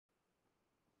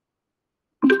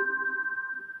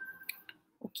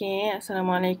Okay,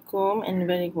 Assalamualaikum and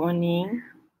very good morning.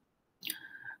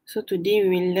 So today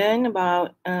we will learn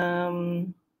about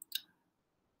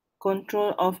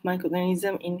control of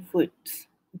microorganism in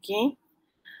foods. Okay.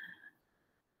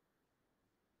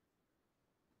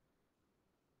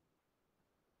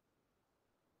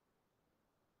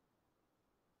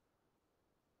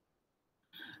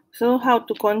 So how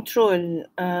to control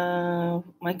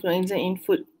microorganism in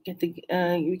food?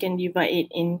 We can divide it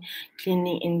in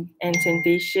cleaning and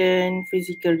sanitation,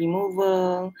 physical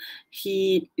removal,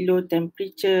 heat, low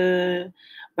temperature,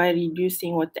 by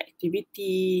reducing water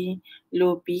activity,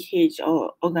 low pH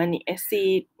or organic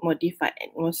acid, modified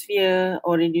atmosphere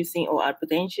or reducing OR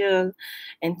potential,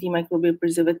 antimicrobial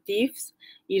preservatives,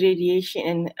 irradiation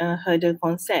and hurdle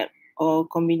concept or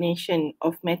combination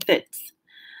of methods.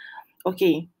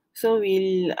 Okay, so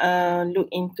we'll look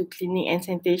into cleaning and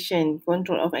sanitation,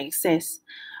 control of excess.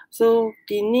 So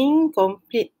cleaning,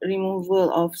 complete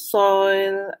removal of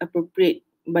soil, appropriate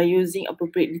by using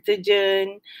appropriate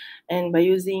detergent and by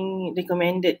using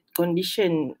recommended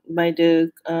condition by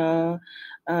the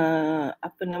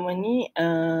apa nama ni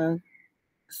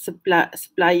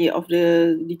supplier of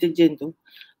the detergent tu.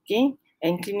 Okay,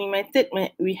 and cleaning method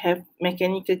we have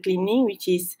mechanical cleaning, which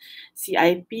is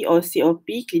CIP or COP,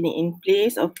 cleaning in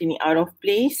place or cleaning out of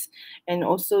place, and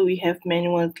also we have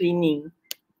manual cleaning.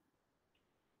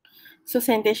 So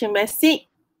sanitation basic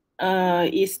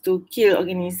is to kill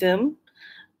organism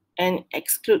and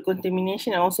exclude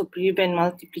contamination and also prevent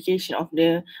multiplication of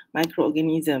the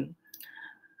microorganism.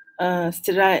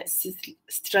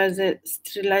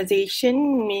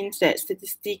 Sterilization means that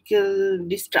statistical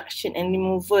destruction and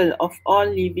removal of all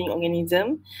living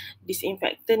organisms.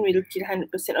 Disinfectant will kill 100%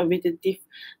 of vegetative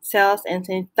cells and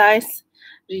sanitize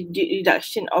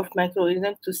reduction of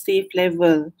microorganisms to safe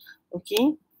level.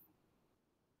 Okay.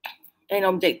 An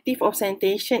objective of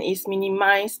sanitation is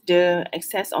minimize the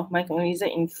excess of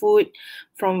microorganisms in food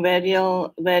from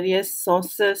various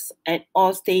sources at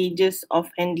all stages of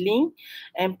handling,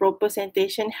 and proper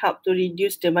sanitation help to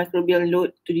reduce the microbial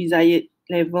load to desired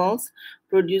levels,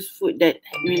 produce food that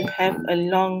will have a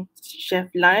long shelf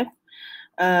life,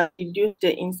 reduce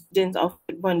the incidence of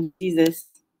foodborne diseases.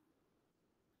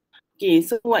 Okay,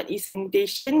 so what is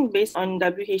sanitation? Based on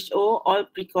WHO, all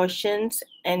precautions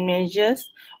and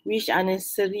measures which are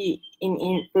necessary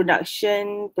in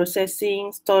production,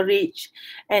 processing, storage,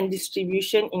 and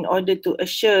distribution in order to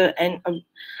assure an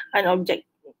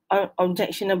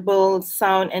objectionable,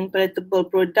 sound, and palatable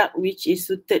product which is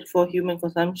suited for human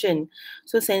consumption.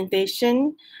 So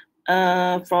sanitation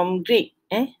from Greek,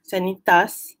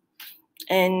 sanitas,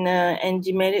 and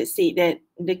Jimerit said that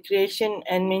the creation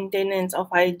and maintenance of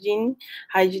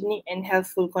hygienic and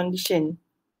healthful condition.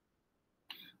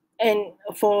 And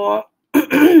for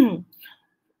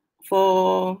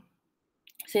for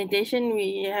sanitation,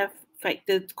 we have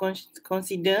factors to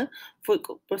consider. Food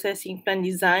processing plant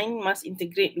design must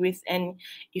integrate with an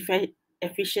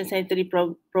efficient sanitary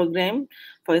program.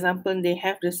 For example, they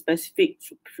have the specific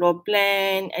floor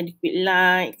plan, adequate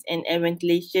lights and air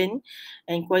ventilation,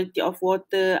 and quality of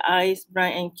water, ice,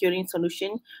 brine and curing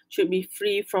solution should be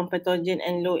free from pathogen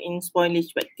and low in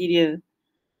spoilage bacteria.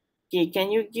 Okay,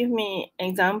 can you give me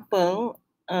example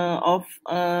of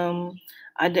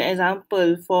other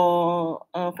example for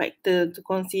factor to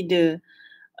consider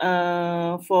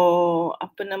for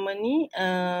apa nama ni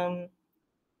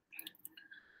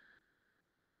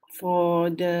for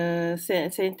the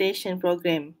sanitation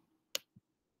program?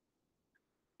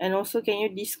 And also, can you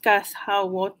discuss how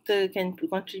water can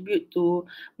contribute to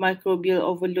microbial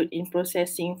overload in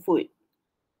processing food?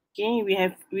 Okay, we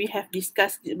have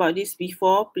discussed about this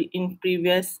before in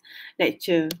previous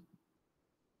lecture.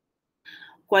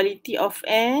 Quality of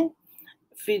air.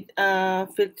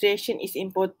 Filtration is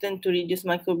important to reduce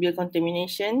microbial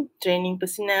contamination. Training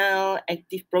personnel,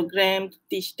 active program to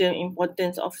teach the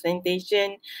importance of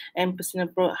sanitation and personal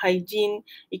hygiene.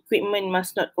 Equipment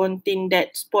must not contain dead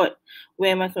spot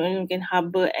where microorganisms can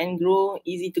harbor and grow.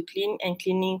 Easy to clean and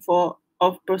cleaning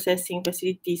of processing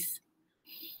facilities.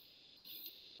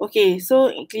 Okay,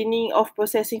 so cleaning of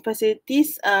processing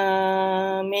facilities,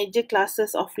 major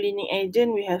classes of cleaning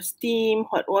agent, we have steam,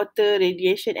 hot water,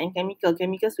 radiation and chemical.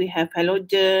 Chemicals, we have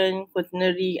halogen,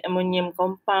 quaternary ammonium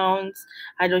compounds,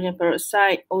 hydrogen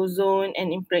peroxide, ozone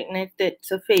and impregnated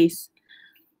surface.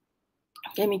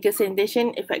 Chemical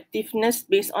sanitation effectiveness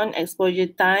based on exposure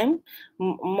time,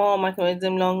 more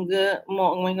microorganism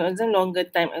longer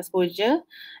time exposure,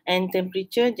 and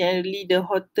temperature. Generally, the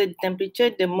hotter the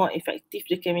temperature, the more effective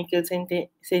the chemical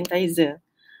sanitizer.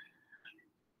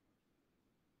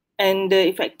 And the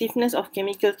effectiveness of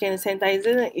chemical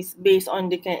sanitizer is based on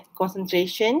the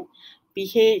concentration.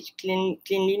 pH,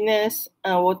 cleanliness,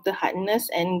 water hardness,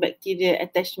 and bacteria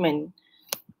attachment.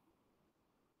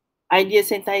 Ideal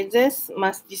sanitizers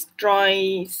must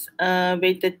destroy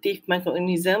vegetative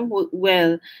microorganisms, work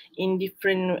well in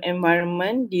different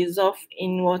environment, dissolve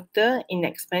in water,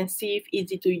 inexpensive,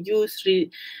 easy to use,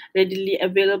 readily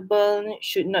available,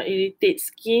 should not irritate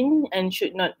skin, and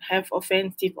should not have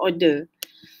offensive odor.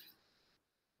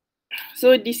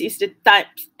 So this is the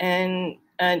types and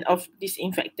of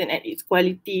disinfectant and its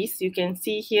qualities. You can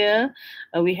see here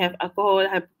we have alcohol,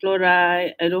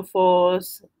 hypochlorite,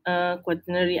 aerophos,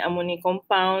 quaternary ammonium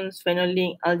compounds,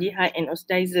 phenolic, aldehyde, and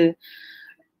oxidizer.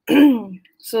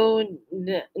 So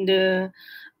the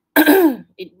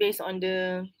it based on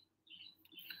the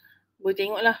boleh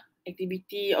tengok lah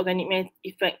activity, organic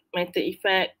effect, metal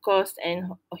effect, cost,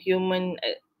 and human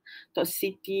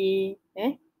toxicity.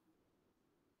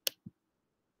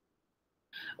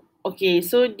 Okay,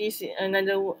 so this is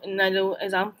another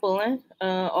example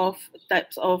of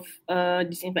types of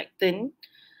disinfectant.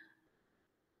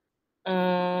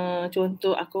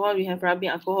 Contoh alcohol, we have rubbing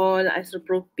alcohol,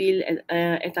 isopropyl,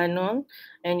 ethanol,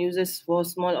 and uses for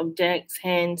small objects,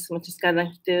 hands, macam sekarang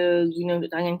kita guna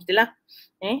untuk tangan kita lah.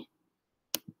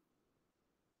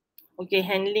 Okay,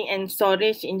 handling and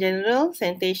storage in general,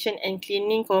 sanitation and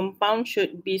cleaning compound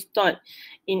should be stored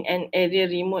in an area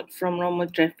remote from normal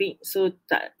traffic. So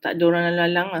tak ada orang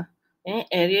lalang lah.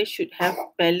 Area should have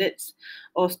pallets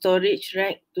or storage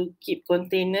rack to keep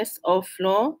containers off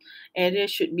floor. Area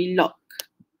should be locked.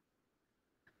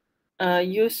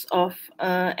 Use of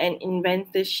an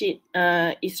inventor sheet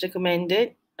is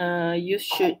recommended. Use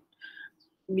should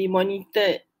be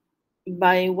monitored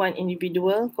by one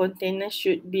individual. Containers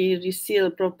should be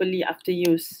resealed properly after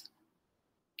use.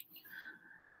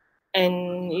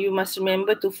 And you must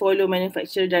remember to follow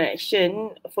manufacturer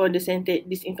direction for the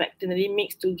disinfectant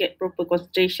remix to get proper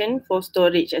concentration for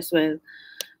storage as well.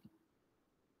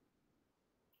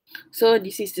 So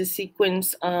this is the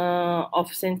sequence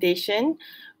of sanitation.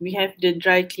 We have the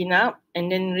dry cleanup,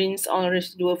 and then rinse all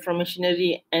residual from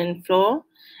machinery and floor,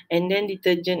 and then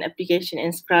detergent application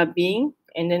and scrubbing,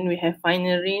 and then we have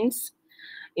final rinse,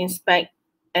 inspect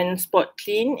and spot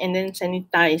clean, and then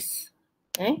sanitize.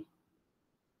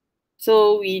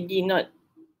 So we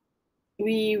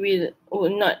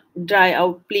will not dry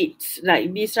our plates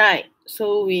like this, right?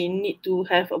 So we need to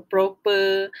have a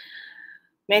proper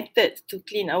method to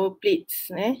clean our plates,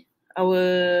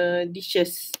 our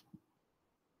dishes.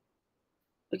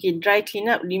 Okay, dry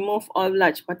cleanup, remove all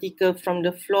large particles from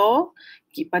the floor,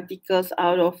 keep particles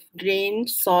out of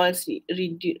drains, soil will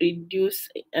reduce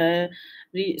the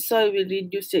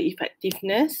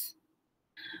effectiveness.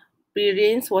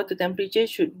 Pre-rinse water temperature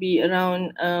should be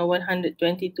around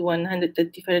 120 to 130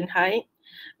 Fahrenheit.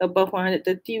 Above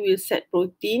 130 will set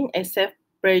protein, except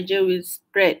pressure will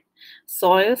spread.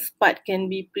 Soil spud can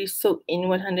be pre-soaked in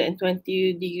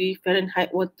 120 degree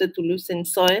Fahrenheit water to loosen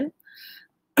soil.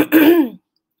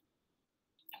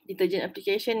 Detergent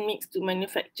application mix to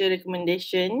manufacture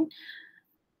recommendation.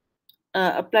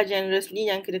 Apply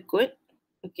generously yang kena quote.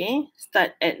 Okay,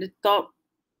 start at the top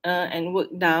and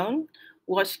work down.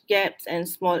 Wash gaps and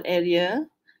small area.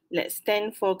 Let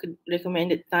stand for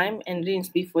recommended time and rinse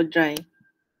before dry.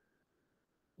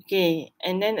 Okay,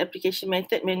 and then application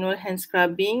method, manual hand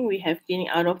scrubbing. We have cleaning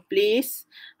out of place,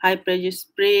 high pressure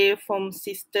spray, foam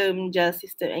system, gel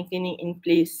system, and cleaning in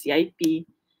place, CIP.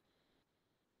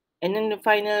 And then the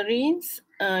final rinse,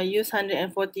 use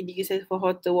 140 degrees Celsius for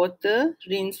hotter water,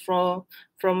 rinse from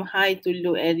high to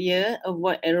low area,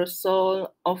 avoid aerosol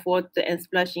of water and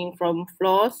splashing from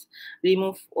floors,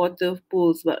 remove water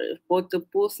pools. Sebab water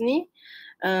pools ni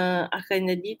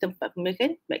akan jadi tempat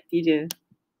pembentukan bakteria.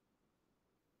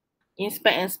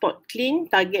 Inspect and spot clean,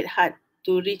 target hard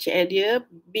to reach area,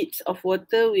 bits of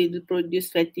water will produce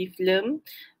fatty film,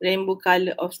 rainbow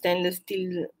color of stainless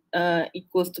steel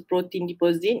equals to protein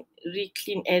deposit,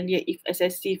 re-clean area if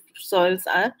excessive soils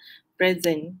are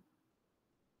present.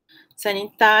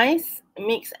 Sanitize,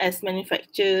 mix as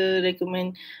manufacturer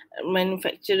recommends,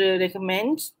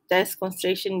 test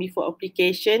concentration before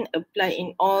application, apply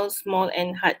in all small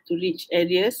and hard to reach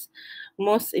areas,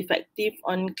 most effective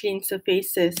on clean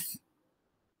surfaces.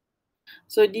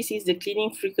 So this is the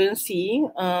cleaning frequency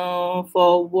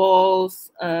for walls,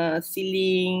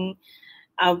 ceiling,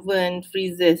 oven,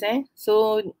 freezers.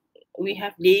 So we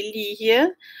have daily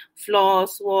here,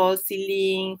 floors, walls,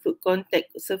 ceiling, food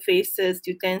contact surfaces,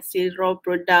 utensil, raw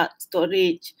product,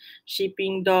 storage,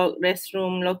 shipping dock,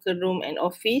 restroom, locker room, and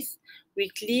office.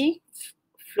 Weekly,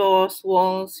 floors,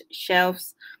 walls,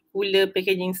 shelves, cooler,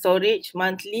 packaging, storage.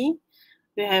 Monthly,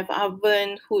 we have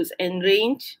oven, hoods, and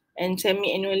range. and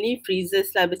semi-annually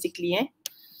freezes lah basically.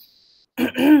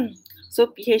 So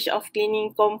pH of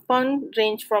cleaning compound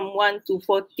range from 1 to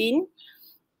 14.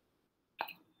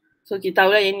 So kita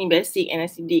tahu lah yang ni basic and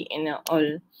acidic and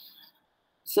all.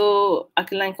 So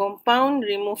alkaline compound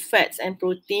remove fats and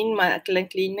protein. Mild alkaline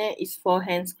cleaner is for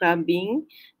hand scrubbing.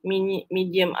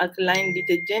 Medium alkaline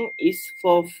detergent is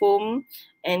for foam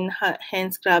and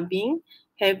hand scrubbing.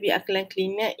 Heavy alkaline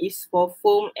cleaner is for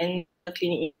foam and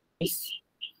cleaning.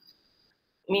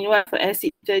 Meanwhile, for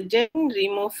acid detergent,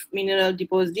 remove mineral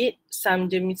deposit,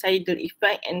 some germicidal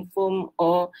effect and foam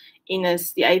or in a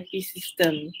CIP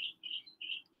system.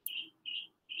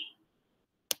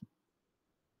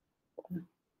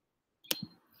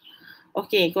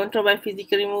 Okay, control by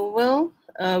physical removal.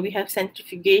 We have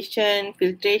centrifugation,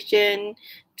 filtration,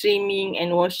 trimming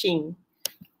and washing.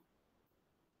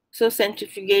 So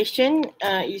centrifugation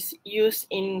is used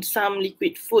in some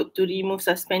liquid food to remove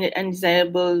suspended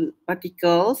undesirable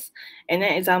particles. And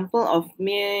an example of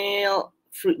milk,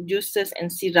 fruit juices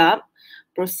and syrup.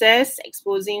 Process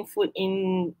exposing food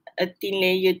in a thin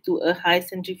layer to a high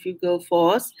centrifugal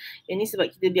force. Yang ni sebab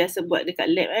kita biasa buat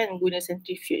dekat lab kan, guna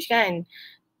centrifuge kan.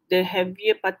 The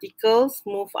heavier particles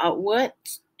move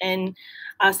outwards and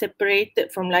are separated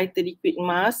from lighter liquid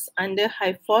mass. Under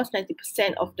high force,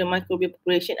 90% of the microbial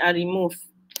population are removed.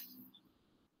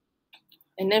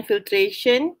 And then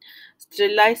filtration,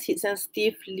 sterilize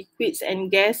heat-sensitive liquids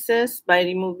and gases by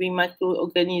removing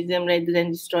microorganisms rather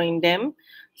than destroying them.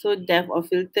 So depth of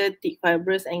filter, thick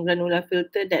fibrous and granular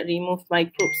filter that remove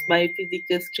microbes by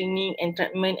physical screening,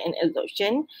 entrapment and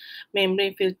absorption.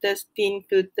 Membrane filters, thin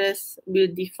filters will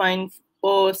define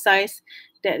pore size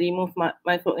that remove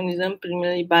microorganisms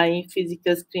primarily by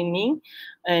physical screening.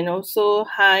 And also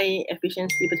high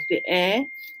efficiency particulate air,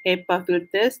 HEPA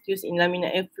filters used in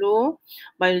laminar airflow,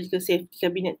 biological safety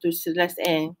cabinet to sterilize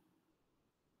air.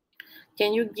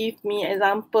 Can you give me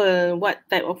example what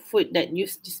type of food that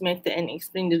use this method and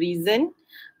explain the reason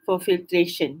for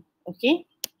filtration? Okay.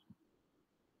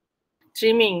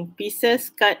 Trimming, pieces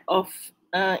cut off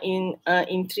in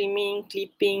trimming,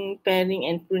 clipping, paring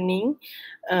and pruning.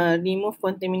 Remove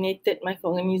contaminated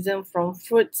microorganisms from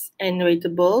fruits and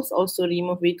vegetables. Also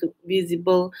remove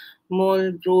visible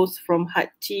mold growth from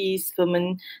hard cheese,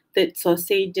 fermented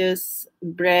sausages,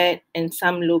 bread and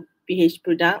some low pH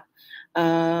product.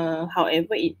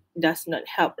 However, it does not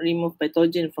help remove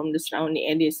pathogen from the surrounding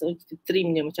area. So kita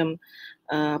trim je macam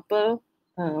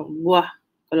buah.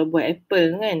 Kalau buah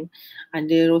apple kan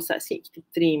ada rosak sikit kita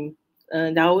trim.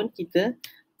 Daun kita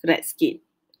kerat sikit.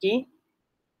 Okay.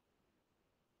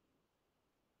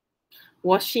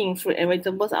 Washing fruit and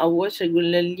vegetables are washed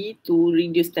regularly to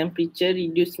reduce temperature,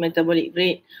 reduce metabolic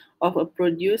rate of a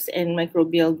produce and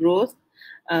microbial growth.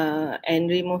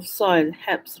 And remove soil,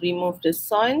 helps remove the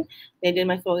soil and the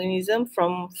microorganism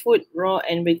from food, raw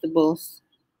and vegetables.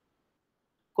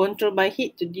 Control by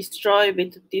heat to destroy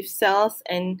vegetative cells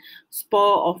and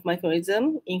spore of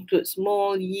microorganisms includes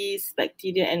mold, yeast,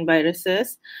 bacteria and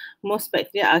viruses. Most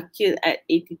bacteria are killed at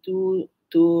 82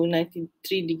 to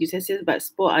 93 degrees Celsius but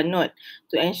spore are not.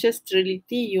 To ensure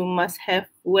sterility, you must have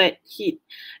wet heat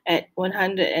at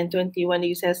 121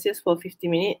 degrees Celsius for 50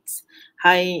 minutes.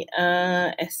 High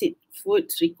acid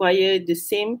foods require the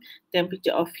same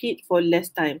temperature of heat for less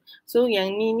time. So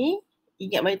yang ni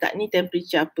ingat balik tak ni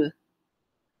temperature apa?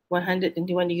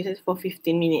 121 degrees Celsius for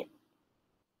 15 minutes.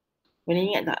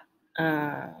 Boleh ingat tak?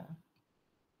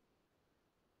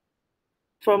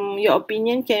 From your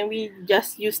opinion, can we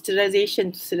just use sterilization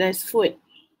to sterilize food?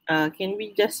 Can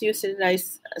we just use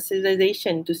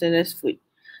sterilization to sterilize food?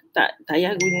 Tak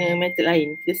payah guna method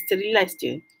lain. Kita sterilize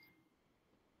je.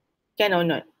 Can or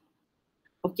not?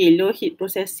 Okay, low heat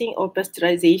processing or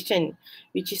pasteurization,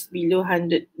 which is below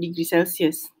 100 degrees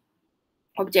Celsius.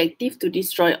 Objective to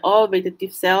destroy all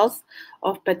vegetative cells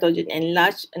of pathogen and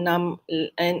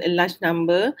a large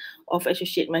number of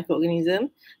associated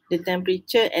microorganisms. The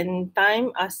temperature and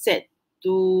time are set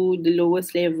to the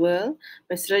lowest level.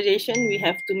 Pasteurization, we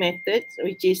have two methods,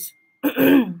 which is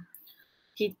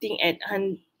heating at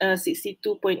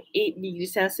 62.8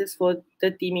 degrees Celsius for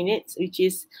 30 minutes, which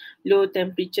is low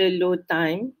temperature, low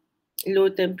time. Low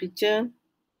temperature,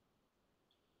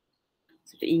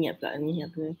 saya ingat pula ni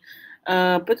apa.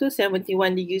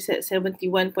 71.1 degrees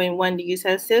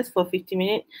Celsius for 50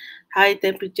 minutes. High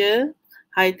temperature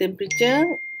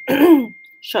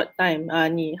short time.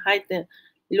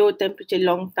 Low temperature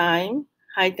long time,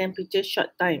 high temperature short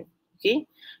time. Okay,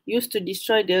 used to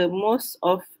destroy the most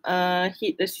of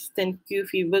heat resistant Q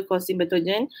fever causing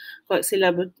pathogen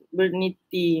Coxiella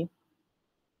burnetii.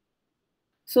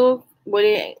 So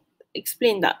boleh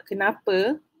explain tak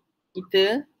kenapa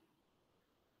kita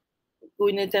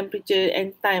guna temperature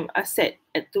and time are set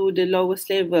to the lowest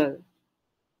level.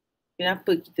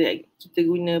 Kenapa kita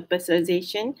guna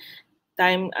pasteurization?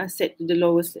 Time are set to the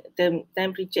lowest,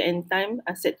 temperature and time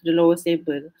are set to the lowest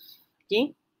level.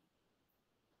 Okay.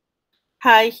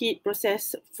 High heat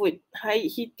processed food. High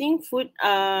heating food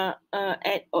at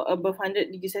or above 100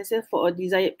 degrees Celsius for a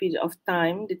desired period of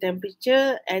time. The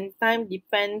temperature and time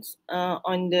depends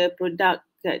on the product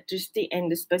characteristic and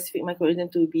the specific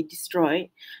microorganism to be destroyed.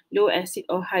 Low acid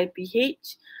or high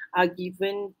pH are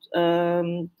given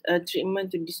a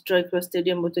treatment to destroy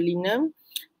Clostridium botulinum.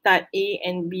 Type A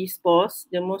and B spores,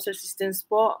 the most resistant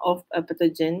spore of a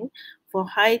pathogen. For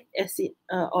high acid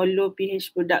or low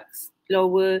pH products,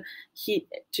 lower heat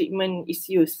treatment is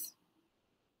used.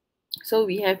 So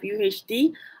we have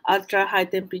UHT, ultra high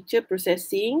temperature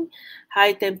processing,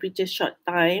 high temperature short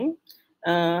time,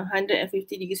 150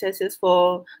 degrees Celsius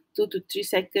for 2 to 3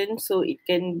 seconds, so it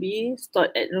can be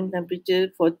stored at room temperature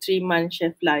for 3 months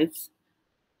shelf lives.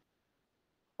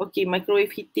 Okay,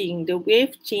 microwave heating. The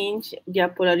wave change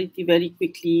their polarity very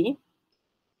quickly.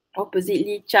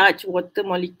 Oppositely charged water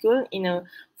molecule in a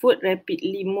food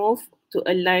rapidly move to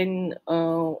a line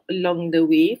along the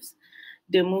waves.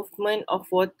 The movement of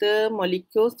water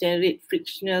molecules generate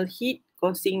frictional heat,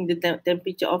 causing the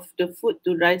temperature of the food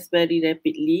to rise very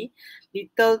rapidly.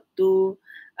 Little to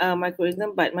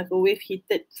microorganism, but microwave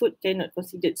heated food cannot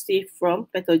considered safe from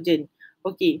pathogen.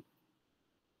 Okay.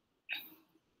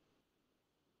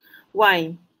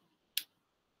 Why?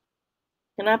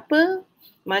 Kenapa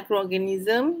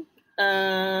microorganism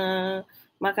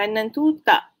makanan tu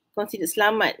tak considered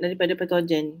selamat daripada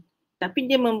patogen,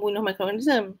 tapi dia membunuh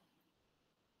microorganism?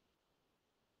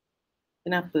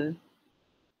 Kenapa?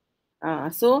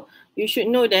 So you should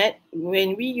know that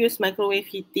when we use microwave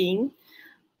heating,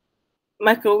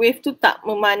 microwave tu tak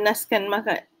memanaskan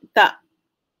makan, tak,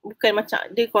 bukan macam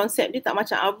dia, konsep dia tak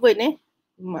macam oven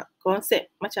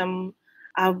konsep macam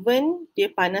oven dia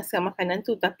panaskan makanan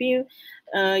tu, tapi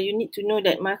you need to know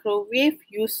that microwave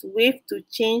use wave to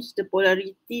change the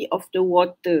polarity of the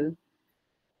water.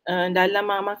 Dalam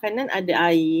makanan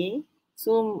ada air,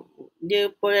 so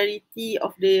the polarity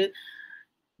of the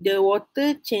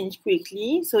water change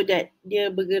quickly so that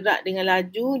dia bergerak dengan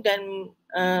laju dan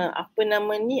akan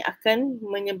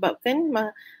menyebabkan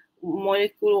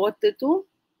molekul water tu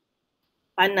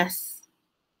panas.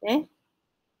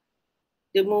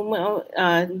 The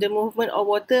movement of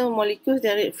water molecules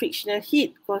generate frictional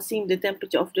heat, causing the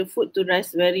temperature of the food to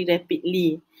rise very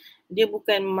rapidly. Dia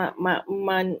bukan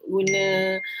guna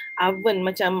oven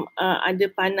macam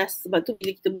ada panas, sebab tu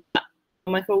bila kita buka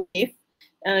microwave,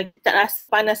 kita tak rasa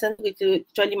panasan tu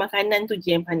kecuali makanan tu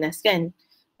je yang panas kan.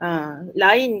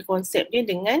 Lain konsep dia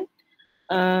dengan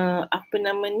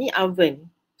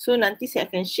oven. So nanti saya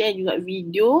akan share juga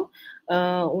video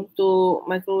untuk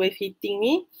microwave heating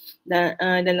ni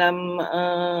dalam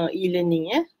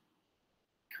e-learning .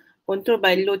 Control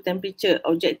by low temperature,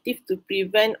 objective to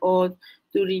prevent or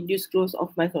to reduce growth of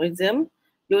microorganism.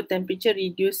 Low temperature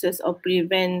reduces or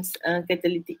prevents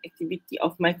catalytic activity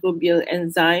of microbial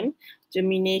enzyme.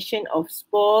 Germination of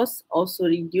spores also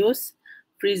reduce.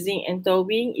 Freezing and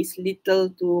thawing is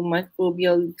lethal to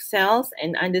microbial cells,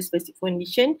 and under specific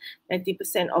condition,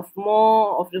 90% of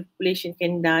more of the population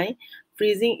can die.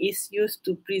 Freezing is used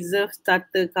to preserve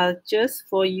starter cultures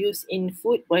for use in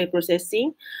food while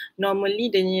processing. Normally,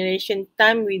 the generation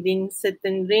time within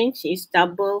certain range is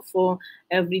double for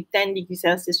every 10 degrees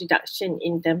Celsius reduction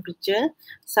in temperature.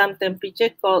 Some temperature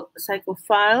called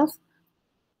Psychrophiles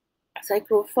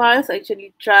actually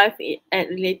thrive at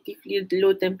relatively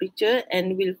low temperature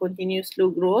and will continue slow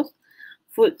growth.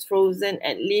 Foods frozen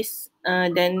at least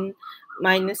than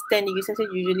minus 10 degrees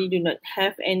Celsius usually do not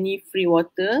have any free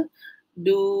water.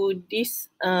 Do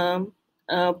this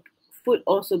food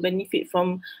also benefit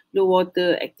from low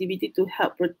water activity to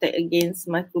help protect against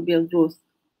microbial growth?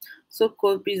 So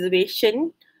cold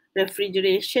preservation,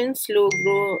 refrigeration slow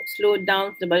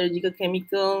down the biological,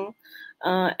 chemical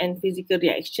and physical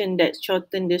reaction that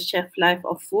shorten the shelf life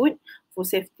of food. For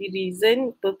safety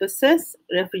reason purposes,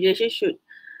 refrigeration should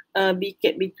be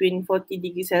kept between 40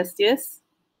 degrees Celsius.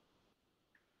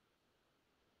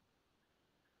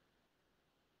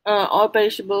 All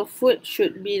perishable food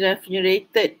should be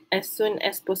refrigerated as soon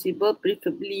as possible,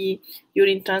 preferably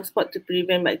during transport to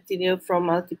prevent bacteria from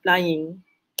multiplying.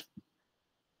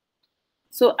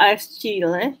 So ice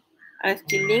chill, ice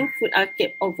chilling, food are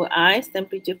kept over ice.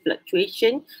 Temperature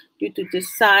fluctuation due to the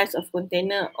size of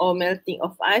container or melting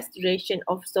of ice, duration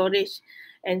of storage,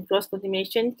 and cross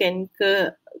contamination can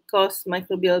cause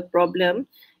microbial problem.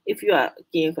 If you are,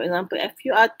 okay, for example, if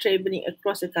you are traveling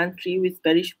across a country with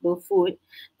perishable food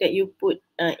that you put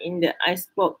in the ice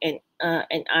block and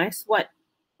ice, what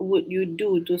would you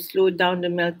do to slow down the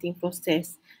melting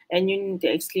process? And you need to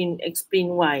explain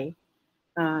why.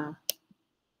 Uh,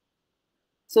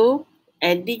 so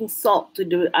adding salt to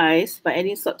the ice, by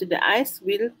adding salt to the ice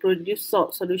will produce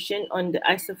salt solution on the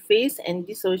ice surface, and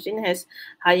this solution has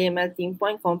higher melting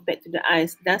point compared to the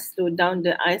ice, thus slow down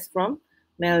the ice from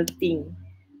melting.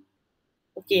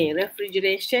 Okay,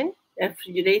 refrigeration.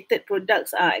 Refrigerated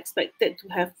products are expected to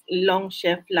have long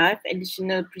shelf life.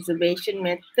 Additional preservation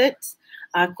methods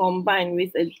are combined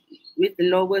with the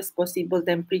lowest possible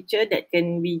temperature that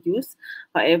can be used.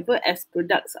 However, as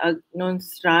products are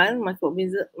non-sterile,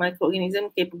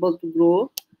 microorganisms capable to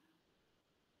grow.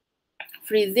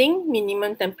 Freezing,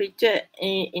 minimum temperature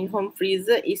in home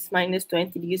freezer is minus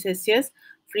 20 degrees Celsius.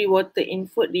 Free water in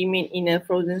food remain in a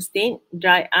frozen state.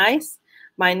 Dry ice,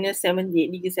 minus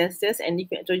 78 degrees Celsius, and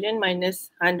liquid nitrogen,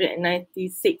 minus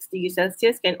 196 degrees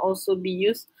Celsius can also be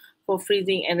used for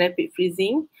freezing and rapid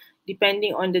freezing.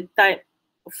 Depending on the type,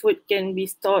 food can be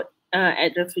stored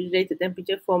at refrigerated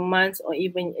temperature for months or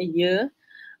even a year.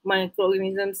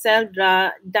 Microorganism cells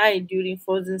die during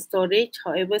frozen storage.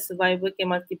 However, survival can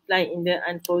multiply in the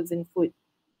unfrozen food.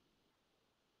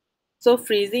 So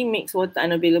freezing makes water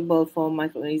unavailable for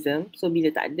microorganism. So bila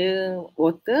tak ada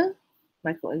water,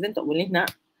 microorganism tak boleh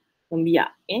nak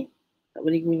membiak. Tak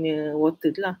boleh guna water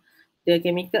tu lah. The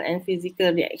chemical and physical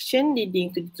reaction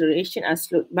leading to deterioration are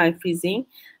slowed by freezing.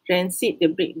 Rancid, the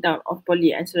breakdown of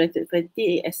polyunsaturated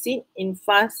fatty acid in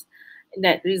fast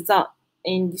that result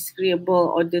in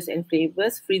disagreeable odors and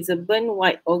flavors. Freezer burn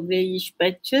white or greyish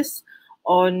patches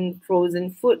on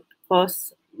frozen food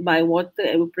caused by water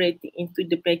evaporating into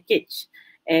the package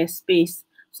air space.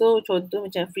 So contoh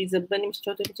macam freezer burn ni,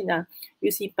 contoh macam dah,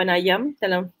 you simpan ayam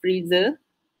dalam freezer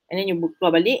and then you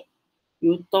keluar balik,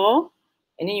 you thaw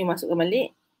and then you masukkan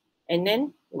balik and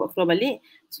then you buat keluar balik,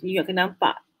 so you akan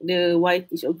nampak the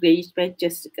whitish or greyish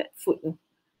patches dekat food tu.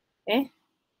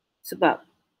 Sebab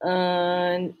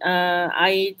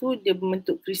air tu dia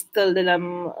membentuk kristal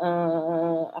dalam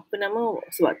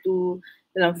sebab tu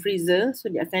dalam freezer, so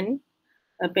dia akan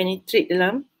penetrate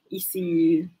dalam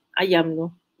isi ayam tu,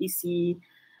 isi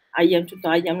ayam,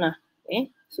 contoh ayam lah.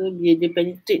 So bila dia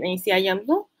penetrate dalam isi ayam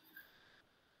tu,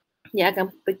 dia akan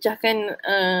pecahkan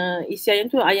isi ayam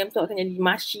tu akan jadi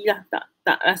mushy lah,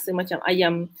 tak rasa macam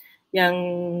ayam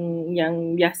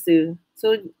yang biasa.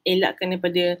 So elakkan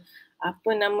daripada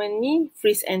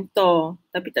freeze and thaw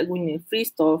tapi tak guna, freeze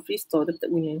thaw tapi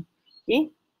tak guna.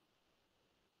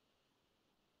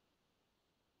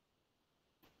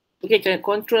 Okay,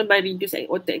 control by reduce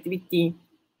water activity.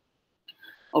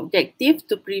 Objective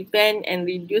to prevent and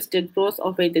reduce the growth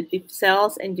of vegetative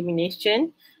cells and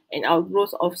germination and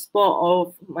outgrowth of spore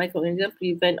of microorganisms,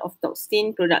 prevent of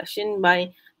toxin production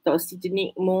by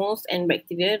toxigenic molds and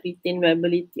bacteria, retain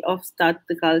viability of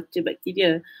starter culture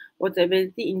bacteria. Water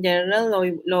availability in general,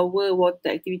 lower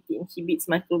water activity inhibits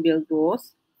microbial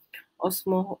growth.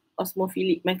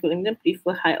 Osmophilic microorganisms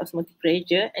prefer high osmotic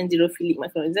pressure and xerophilic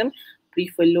microorganisms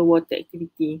prefer low water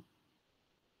activity.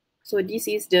 So this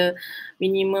is the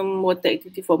minimum water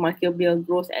activity for microbial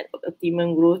growth at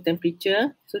optimum growth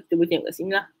temperature. So kita boleh tengok kat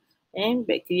sini lah.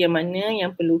 Bakteria mana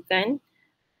yang perlukan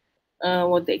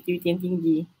water activity yang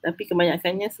tinggi. Tapi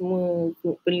kebanyakannya semua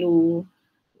perlu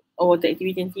water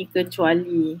activity yang tinggi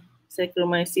kecuali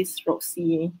Saccharomyces roxy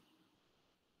ni.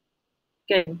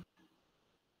 Kan?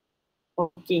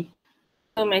 Okay.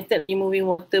 So method removing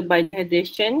water by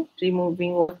dehydration,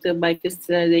 removing water by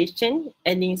crystallization,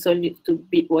 adding solute to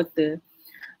bead water.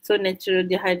 So natural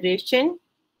dehydration,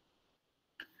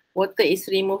 water is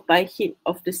removed by heat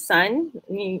of the sun.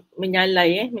 Ni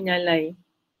menyalai.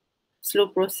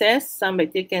 Slow process, some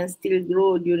bacteria can still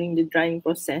grow during the drying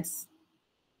process.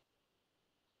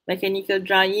 Mechanical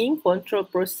drying, control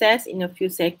process in a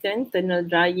few seconds, thermal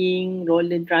drying,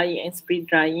 roller drying and spray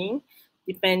drying.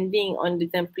 Depending on the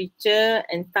temperature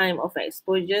and time of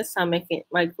exposure, some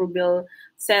microbial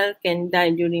cell can die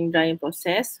during drying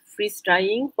process. Freeze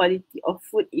drying, quality of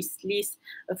food is least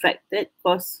affected,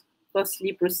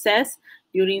 costly process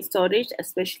during storage,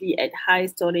 especially at high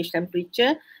storage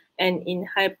temperature and in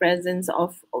high presence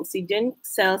of oxygen.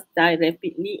 Cells die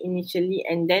rapidly initially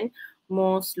and then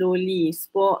more slowly.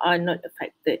 Spores are not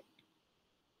affected.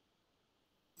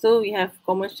 So we have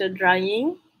commercial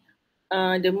drying.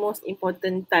 The most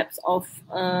important types of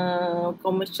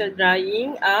commercial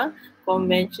drying are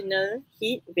conventional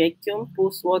heat, vacuum,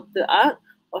 pulse water arc,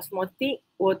 osmotic,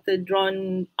 water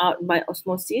drawn out by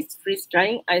osmosis, freeze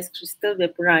drying, ice crystal,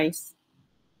 vaporize.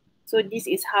 So this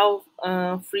is how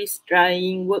freeze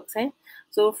drying works.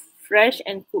 So fresh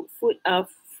and cooked food are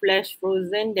flash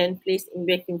frozen, then placed in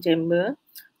vacuum chamber.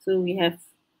 So we have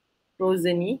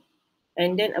frozen,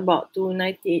 and then about to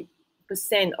 98%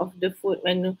 of the food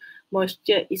when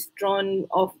moisture is drawn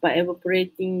off by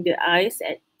evaporating the ice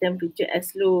at temperature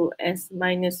as low as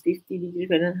minus 50 degrees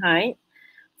Fahrenheit.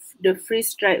 The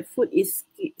freeze-dried food is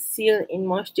sealed in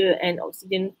moisture and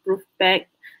oxygen-proof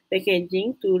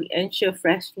packaging to ensure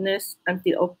freshness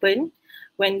until open.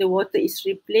 When the water is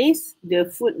replaced, the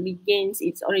food regains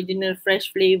its original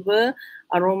fresh flavor,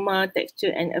 aroma,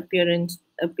 texture, and appearance.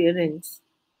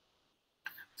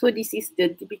 So this is the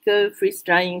typical freeze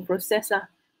drying process lah.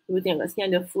 Kita tengok kat sini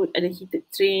ada food, ada heated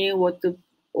tray,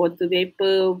 water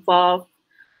vapor, valve,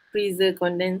 freezer,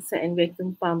 condenser, and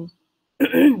vacuum pump.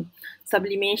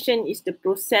 Sublimation is the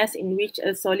process in which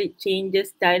a solid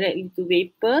changes directly to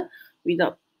vapor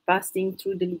without passing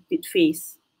through the liquid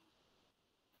phase.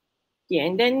 Okay,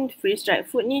 and then freeze-dried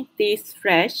food ni taste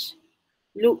fresh,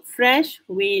 look fresh,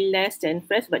 weigh less than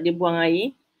fresh but dia buang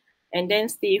air, and then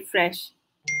stay fresh.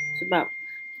 Sebab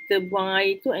kita buang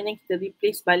air tu and then kita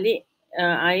replace balik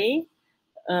air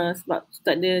sebab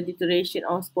tak ada deterioration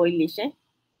or spoilage.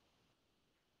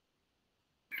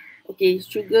 Okay,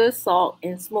 sugar, salt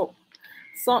and smoke.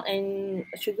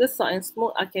 Sugar, salt and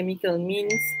smoke are chemical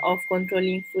means of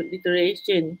controlling food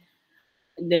deterioration.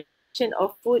 The addition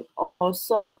of food or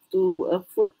salt to a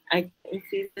food item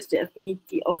increases the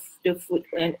affinity of the food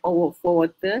and for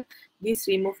water. This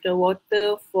removes the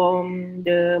water from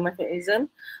the microorganism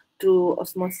through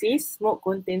osmosis. Smoke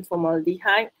contains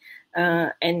formaldehyde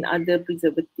and other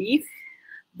preservatives.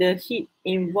 The heat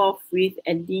involved with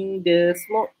adding the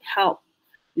smoke help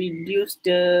reduce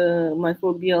the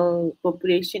microbial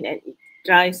population and it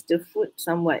dries the food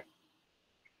somewhat.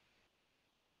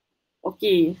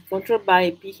 Okay, control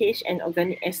by pH and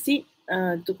organic acid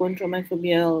to control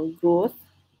microbial growth.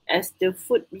 As the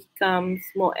food becomes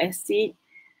more acidic,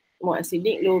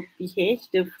 low pH,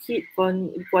 the heat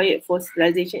required for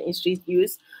sterilization is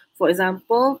reduced. For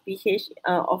example, pH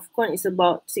of corn is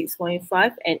about 6.5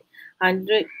 at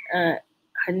 108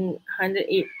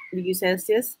 degrees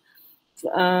Celsius.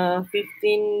 15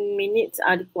 minutes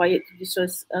are required to destroy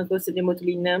Clostridium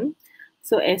botulinum.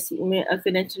 So acid may occur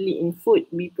naturally in food,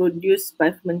 be produced by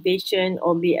fermentation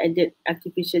or be added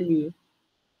artificially.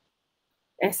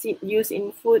 Acid used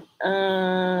in food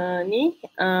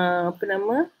apa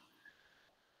nama?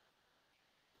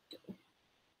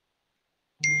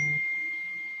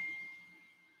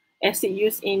 Acid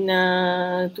used in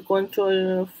to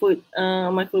control food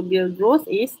microbial growth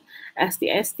is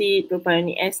acetic acid,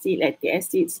 propionic acid, lactic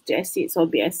acid, citric acid,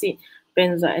 sorbic acid,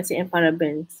 benzoic acid, and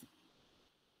parabens.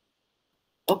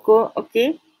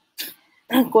 Okay.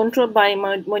 Control by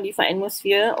modified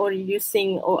atmosphere or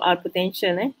reducing OR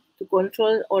potential to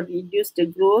control or reduce the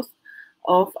growth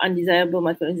of undesirable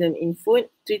microorganisms in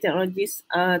food. 3 technologies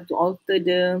to alter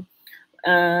the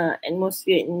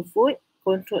atmosphere in food: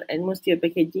 controlled atmosphere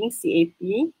packaging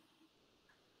 (CAP),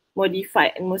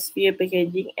 modified atmosphere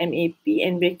packaging (MAP),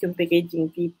 and vacuum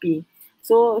packaging (VP).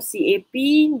 So CAP,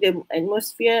 the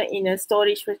atmosphere in a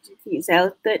storage facility is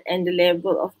altered and the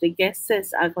level of the gases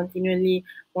are continually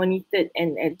monitored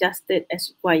and adjusted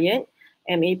as required.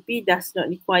 MAP does not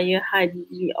require high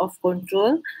degree of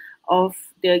control of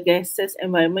the gases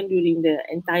environment during the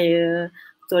entire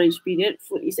storage period.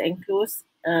 Food is enclosed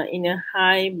in a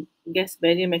high gas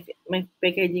barrier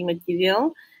packaging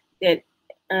material that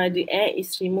the air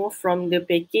is removed from the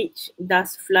package,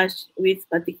 thus flushed with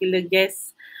particular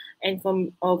gas and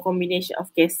or combination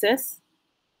of gases.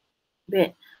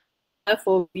 But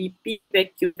for VP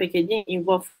vacuum packaging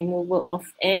involves removal of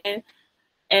air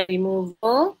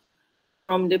removal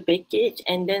from the package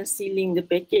and then sealing the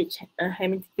package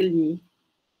hermetically.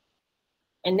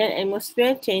 And then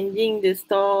atmosphere, changing the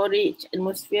storage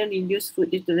atmosphere reduce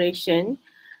food deterioration.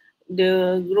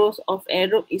 The growth of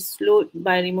aerobe is slowed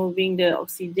by removing the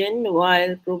oxygen,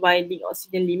 while providing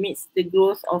oxygen limits the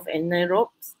growth of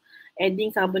anaerobes.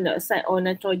 Adding carbon dioxide or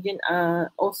nitrogen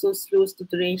also slows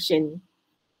deterioration.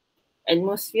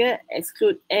 Atmosphere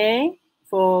exclude air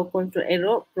for control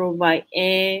aerobe, provide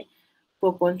air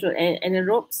for control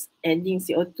anaerobes, adding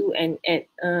CO2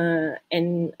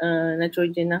 and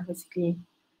nitrogen basically.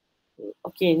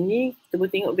 Okay, ni kita boleh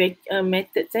tengok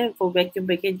methods for vacuum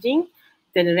packaging.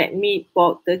 Then red meat,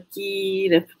 pork, turkey,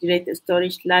 refrigerated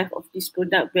storage life of this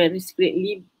product varies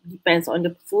greatly, depends on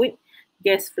the food.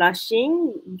 Gas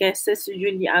flushing, gases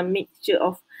usually are mixture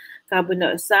of carbon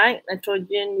dioxide,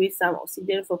 nitrogen with some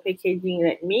oxygen for packaging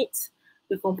red meats.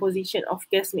 The composition of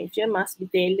gas mixture must be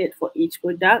tailored for each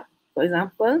product. For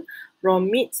example, raw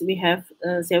meats, we have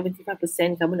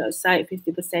 75% carbon dioxide,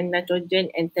 50% nitrogen,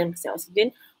 and 10%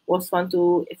 oxygen was found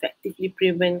to effectively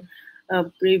prevent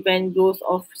growth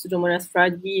of Pseudomonas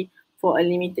fragi for a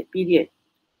limited period.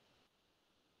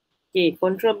 Okay,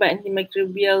 control by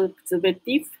antimicrobial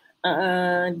preservative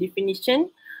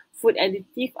definition. Food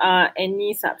additive are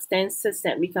any substances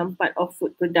that become part of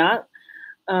food product.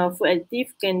 Food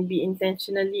additive can be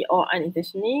intentionally or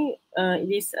unintentionally. It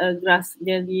is a grass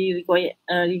generally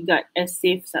regard as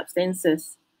safe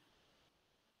substances.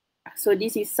 So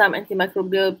this is some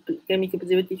antimicrobial chemical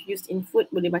preservative used in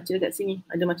food. Boleh baca dekat sini.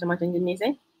 Ada macam-macam jenis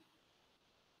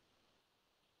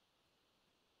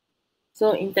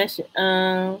So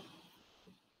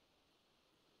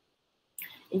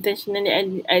intentionally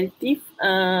additive,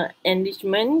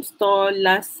 enrichment, store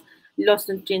lost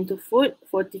nutrient to food,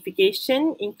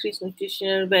 fortification, increase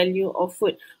nutritional value of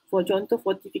food. For contoh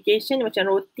fortification macam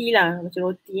roti lah,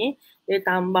 dia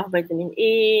tambah vitamin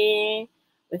A,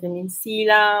 vitamin C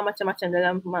lah, macam-macam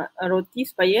dalam roti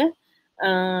supaya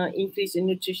increase the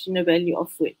nutritional value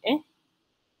of food.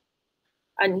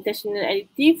 Unintentional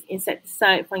additive,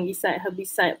 insecticide, fungicide,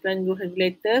 herbicide, plant growth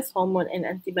regulators, hormone and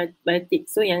antibiotic.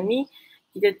 So yang ni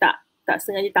kita tak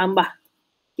sengaja tambah.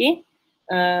 Okay.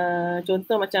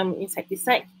 Contoh macam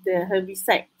insecticide,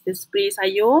 herbicide, kita spray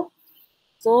sayur.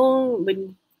 So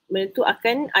benda tu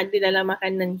akan ada dalam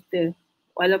makanan kita.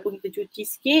 Walaupun kita cuci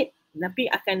sikit, tapi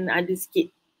akan ada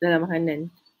sikit dalam makanan.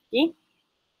 Okay.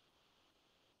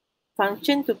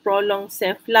 Function to prolong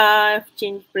shelf life,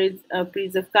 change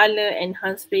preserve color,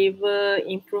 enhance flavor,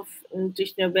 improve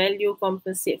nutritional value,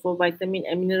 compensate for vitamin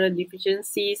and mineral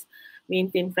deficiencies,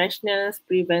 maintain freshness,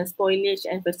 prevent spoilage,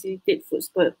 and facilitate food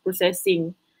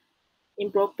processing.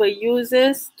 Improper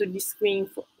uses to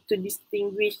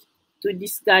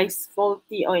disguise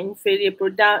faulty or inferior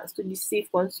products, to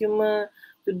deceive consumer,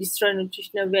 to destroy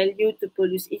nutritional value, to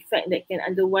produce effect that can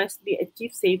otherwise be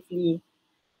achieved safely.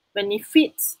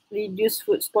 Benefits: reduce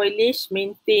food spoilage,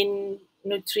 maintain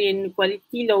nutrient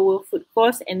quality, lower food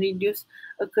cost, and reduce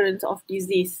occurrence of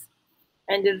disease.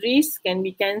 And the risk can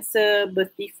be cancer,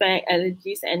 birth defect,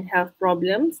 allergies, and health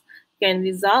problems can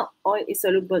result. Oil is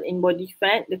soluble in body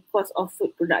fat. The cost of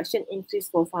food production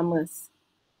increase for farmers.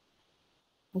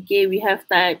 Okay, we have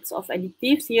types of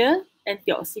additives here: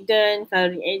 antioxidant,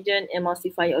 coloring agent,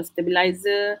 emulsifier or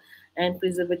stabilizer, and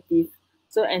preservative.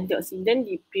 So antioxidant,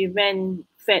 they prevent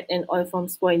fat and oil from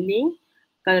spoiling.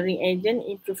 Coloring agent,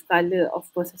 improve color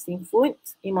of processing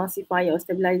foods. Emulsifier or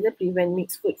stabilizer, prevent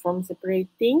mixed food from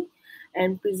separating.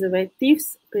 And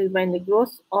preservatives prevent the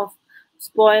growth of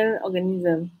spoiled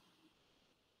organism.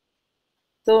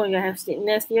 So you have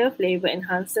sweetness here, flavor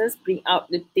enhancers, bring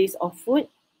out the taste of food.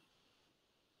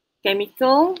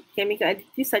 Chemical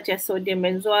additives such as sodium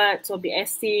benzoate, sorbic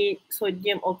acid,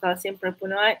 sodium or calcium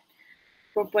propionate,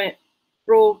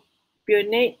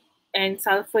 and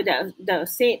sulfur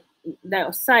dioxide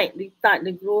retard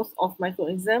the growth of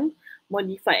microorganisms,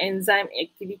 modify enzyme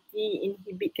activity,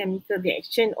 inhibit chemical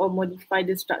reaction, or modify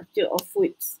the structure of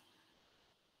foods.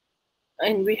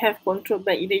 And we have control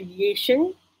by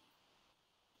irradiation.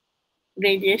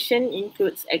 Radiation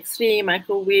includes X-ray,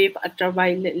 microwave,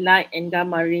 ultraviolet light, and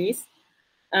gamma rays.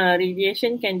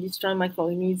 Radiation can destroy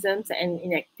microorganisms and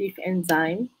inactive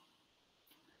enzymes.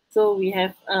 So we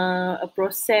have a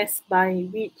process by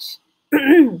which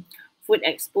food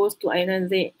exposed to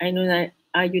ionizing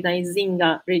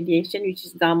radiation, which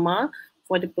is gamma,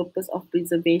 for the purpose of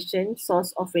preservation.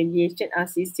 Source of radiation are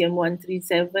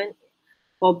cesium-137,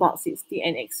 cobalt-60,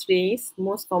 and X-rays.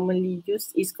 Most commonly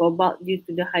used is cobalt due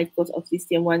to the high cost of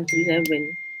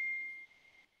cesium-137.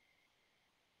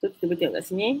 So kita boleh tengok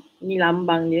kat sini, ni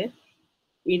lambang dia.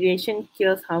 Radiation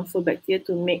kills harmful bacteria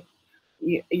to make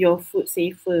your food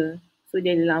safer. So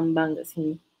dia ada lambang kat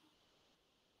sini.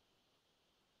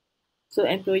 So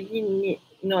employee need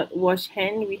not wash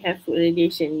hand, we have food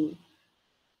radiation.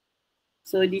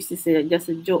 So this is just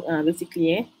a joke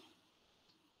basically.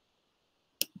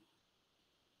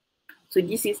 So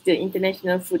this is the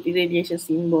International Food Irradiation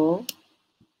Symbol.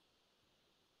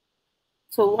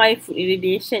 So why food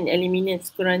irradiation?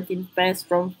 Eliminates quarantine pests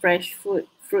from fresh food,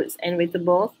 fruits and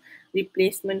vegetables.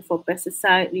 Replacement for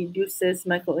pesticide, reduces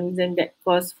microorganisms that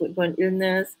cause foodborne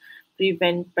illness,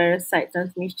 prevent parasite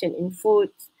transmission in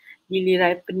foods, delay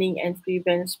ripening and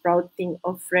prevent sprouting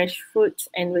of fresh fruits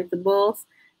and vegetables,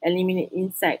 eliminate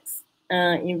insects,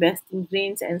 invest in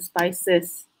grains and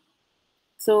spices.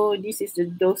 So this is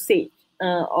the dosage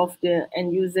of the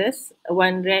end users.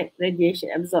 1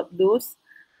 radiation absorbed dose,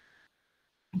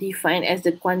 defined as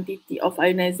the quantity of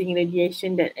ionizing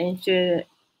radiation that ensure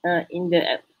in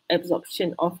the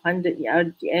absorption of 100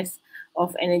 ERGS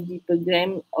of energy per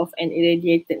gram of an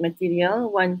irradiated material.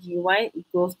 1 GY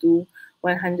equals to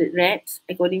 100 rads.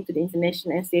 According to the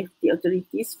International Safety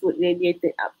Authorities, food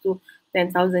radiated up to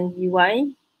 10,000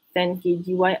 GY, 10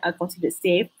 kGY are considered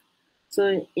safe.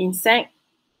 So insect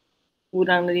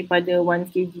kurang daripada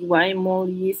 1 kGY, mold,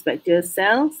 yeast, bacterial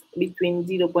cells between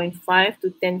 0.5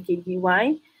 to 10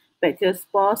 kGY, bacterial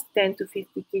spores 10 to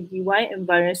 50 kGY, and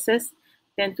viruses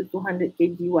 10 to 200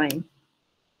 kGY.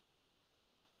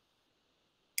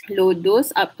 Low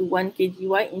dose up to 1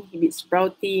 kGY inhibits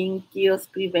sprouting, kills,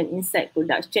 prevent insect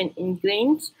production in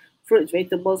grains, fruits,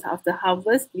 vegetables after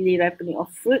harvest, delay ripening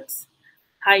of fruits.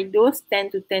 High dose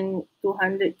 10 to 10 to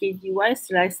 100 kGY,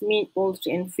 sliced meat,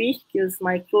 poultry and fish, kills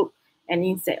microbe and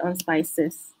insect on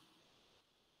spices.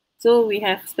 So we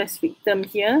have specific term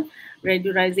here: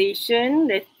 regularization,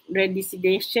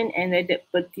 radicidation, and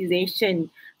adaptization.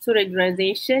 So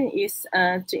regularization is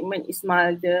treatment is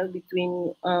milder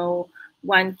between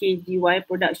 1 kGY.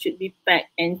 Product should be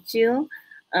packed and chilled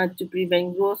to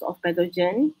prevent growth of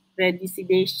pathogen.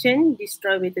 Radicidation,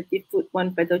 destroy vegetative food,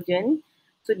 one pathogen.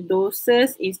 So the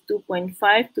doses is 2.5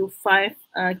 to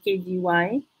 5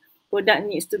 kGY. Product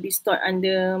needs to be stored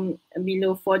under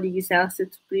below 4 degrees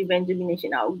Celsius to prevent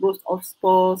germination outgrowth of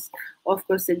spores of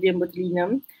Clostridium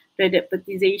botulinum.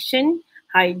 Redaptization,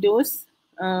 high dose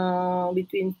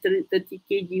between 30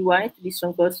 kGY to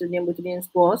destroy Clostridium botulinum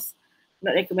spores.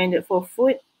 Not recommended for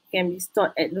food. Can be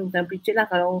stored at room temperature lah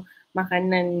kalau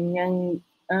makanan yang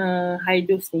high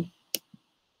dose ni.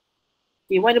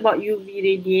 Okay, what about UV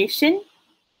radiation?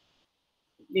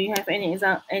 Do you have any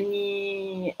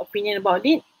opinion about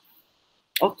it?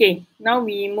 Okay, now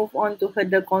we move on to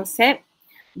the concept.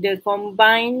 The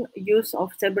combined use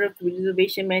of several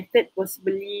preservation methods,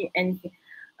 possibly and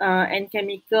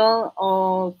chemical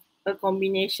or a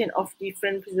combination of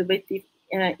different preservative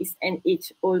is an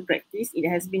age-old practice. It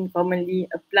has been commonly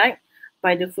applied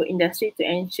by the food industry to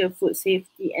ensure food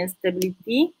safety and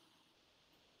stability.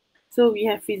 So we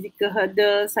have physical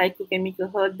hurdles,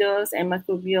 psychochemical hurdles, and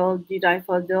microbial derived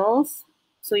hurdles.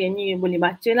 So yang ni boleh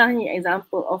baca lah ni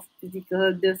example of physical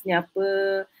hurdles ni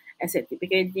apa, aseptic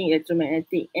packaging,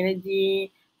 electromagnetic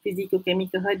energy, physical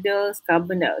chemical hurdles,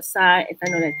 carbon dioxide,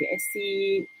 ethanol lactic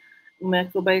acid,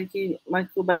 microbial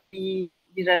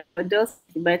derived hurdles,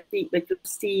 antibiotic,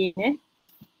 bacteriocin.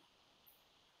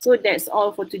 So that's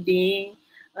all for today.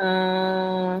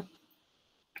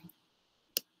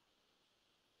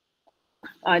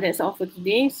 That's all for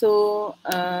today. So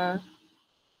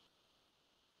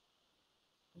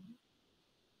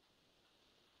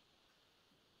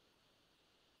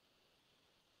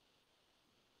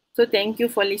so thank you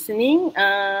for listening.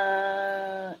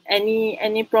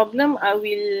 Any problem, I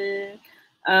will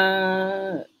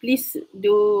please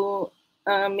do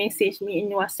message me in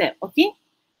WhatsApp. Okay.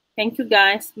 Thank you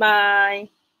guys. Bye.